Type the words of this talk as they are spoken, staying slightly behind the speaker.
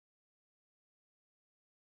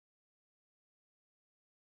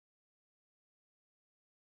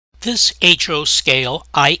This HO scale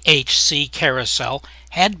IHC carousel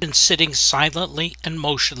had been sitting silently and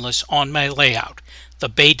motionless on my layout, the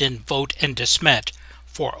Baden Vote and Desmet,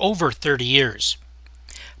 for over 30 years.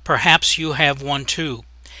 Perhaps you have one too,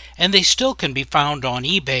 and they still can be found on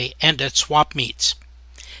eBay and at swap meets.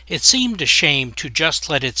 It seemed a shame to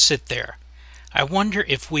just let it sit there. I wonder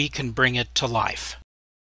if we can bring it to life.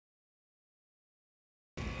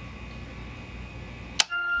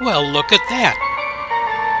 Well, look at that!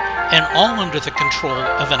 And all under the control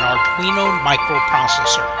of an Arduino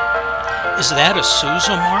microprocessor. Is that a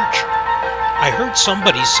Sousa march? I heard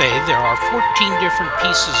somebody say there are 14 different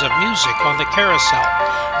pieces of music on the carousel,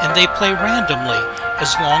 and they play randomly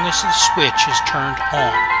as long as the switch is turned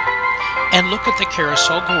on. And look at the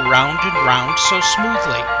carousel go round and round so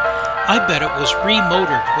smoothly. I bet it was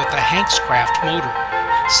remotored with a Hankscraft motor,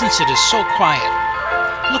 since it is so quiet.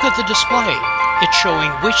 Look at the display. It's showing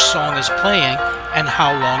which song is playing and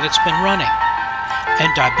how long it's been running.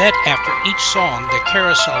 And I bet after each song the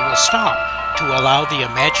carousel will stop to allow the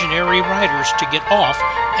imaginary riders to get off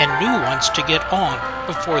and new ones to get on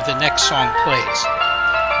before the next song plays.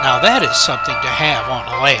 Now that is something to have on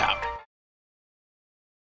a layout.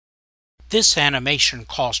 This animation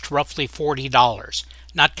cost roughly $40,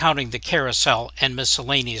 not counting the carousel and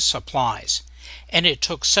miscellaneous supplies, and it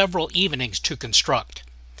took several evenings to construct.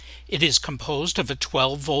 It is composed of a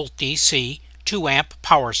 12-volt DC, 2-amp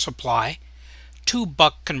power supply, 2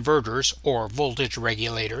 buck converters or voltage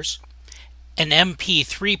regulators, an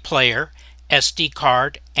MP3 player, SD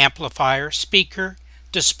card, amplifier, speaker,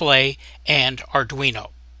 display, and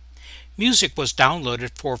Arduino. Music was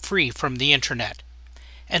downloaded for free from the internet.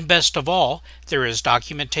 And best of all, there is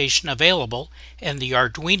documentation available, and the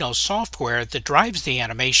Arduino software that drives the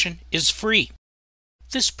animation is free.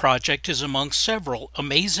 This project is among several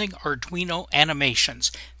amazing Arduino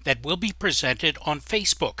animations that will be presented on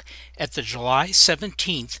Facebook at the July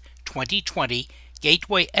 17, 2020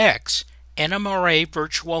 Gateway X NMRA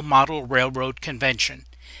Virtual Model Railroad Convention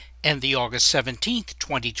and the August 17,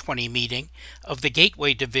 2020 meeting of the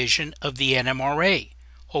Gateway Division of the NMRA.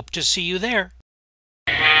 Hope to see you there.